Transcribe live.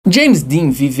James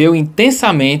Dean viveu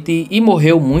intensamente e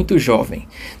morreu muito jovem.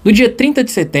 No dia 30 de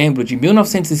setembro de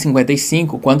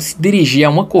 1955, quando se dirigia a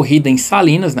uma corrida em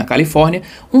Salinas, na Califórnia,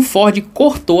 um Ford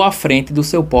cortou a frente do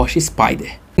seu Porsche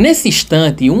Spider. Nesse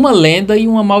instante, uma lenda e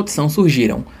uma maldição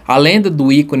surgiram. A lenda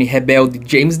do ícone rebelde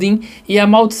James Dean e a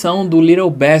maldição do Little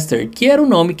Bastard, que era o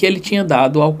nome que ele tinha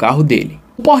dado ao carro dele.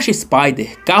 O Porsche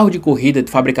Spider, carro de corrida de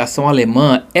fabricação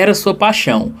alemã, era sua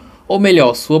paixão. Ou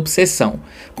melhor, sua obsessão.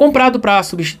 Comprado para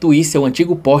substituir seu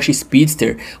antigo Porsche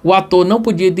Speedster, o ator não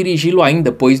podia dirigi-lo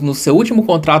ainda, pois no seu último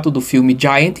contrato do filme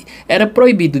Giant era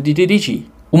proibido de dirigir.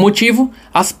 O motivo?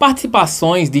 As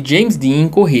participações de James Dean em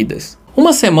corridas.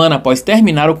 Uma semana após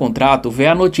terminar o contrato,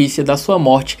 veio a notícia da sua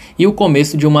morte e o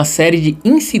começo de uma série de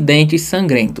incidentes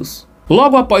sangrentos.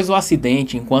 Logo após o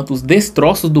acidente, enquanto os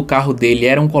destroços do carro dele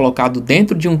eram colocados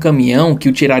dentro de um caminhão que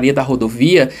o tiraria da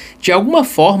rodovia, de alguma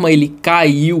forma ele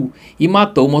caiu e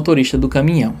matou o motorista do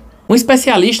caminhão. Um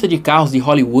especialista de carros de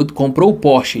Hollywood comprou o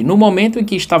Porsche e no momento em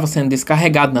que estava sendo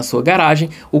descarregado na sua garagem,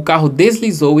 o carro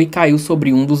deslizou e caiu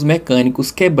sobre um dos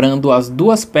mecânicos, quebrando as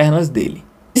duas pernas dele.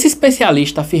 Esse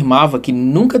especialista afirmava que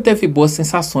nunca teve boas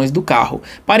sensações do carro,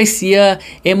 parecia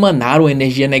emanar uma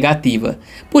energia negativa.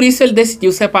 Por isso ele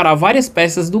decidiu separar várias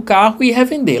peças do carro e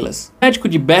revendê-las. O médico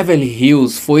de Beverly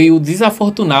Hills foi o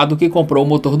desafortunado que comprou o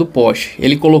motor do Porsche.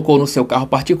 Ele colocou no seu carro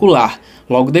particular.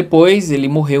 Logo depois ele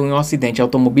morreu em um acidente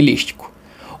automobilístico.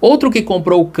 Outro que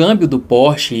comprou o câmbio do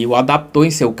Porsche e o adaptou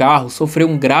em seu carro sofreu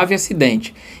um grave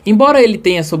acidente. Embora ele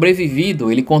tenha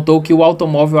sobrevivido, ele contou que o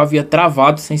automóvel havia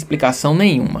travado sem explicação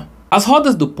nenhuma. As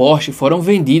rodas do Porsche foram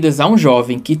vendidas a um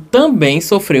jovem que também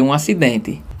sofreu um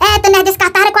acidente. Nós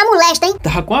descartaram com a molesta, hein?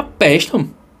 Tava com a peste.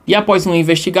 E após uma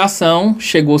investigação,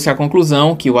 chegou-se à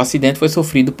conclusão que o acidente foi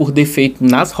sofrido por defeito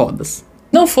nas rodas.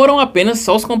 Não foram apenas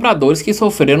só os compradores que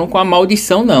sofreram com a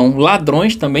maldição não,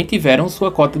 ladrões também tiveram sua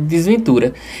cota de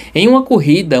desventura. Em uma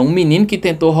corrida, um menino que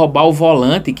tentou roubar o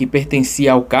volante que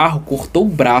pertencia ao carro cortou o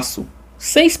braço,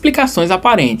 sem explicações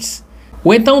aparentes.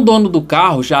 O então dono do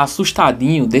carro, já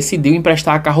assustadinho, decidiu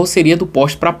emprestar a carroceria do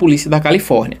Porsche para a polícia da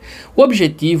Califórnia. O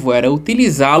objetivo era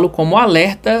utilizá-lo como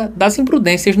alerta das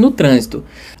imprudências no trânsito.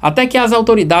 Até que as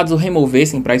autoridades o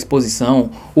removessem para a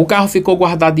exposição, o carro ficou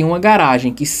guardado em uma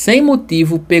garagem que, sem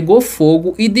motivo, pegou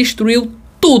fogo e destruiu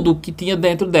tudo que tinha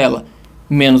dentro dela,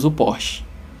 menos o Porsche.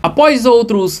 Após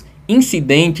outros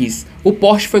incidentes, o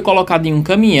Porsche foi colocado em um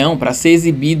caminhão para ser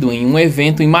exibido em um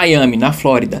evento em Miami, na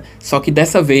Flórida. Só que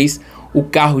dessa vez, o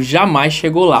carro jamais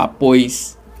chegou lá,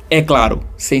 pois, é claro,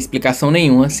 sem explicação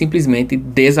nenhuma, simplesmente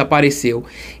desapareceu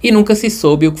e nunca se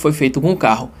soube o que foi feito com o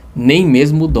carro, nem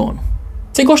mesmo o dono.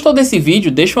 Se gostou desse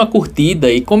vídeo, deixa uma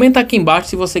curtida e comenta aqui embaixo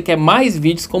se você quer mais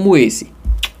vídeos como esse.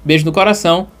 Beijo no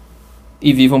coração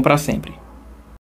e vivam para sempre.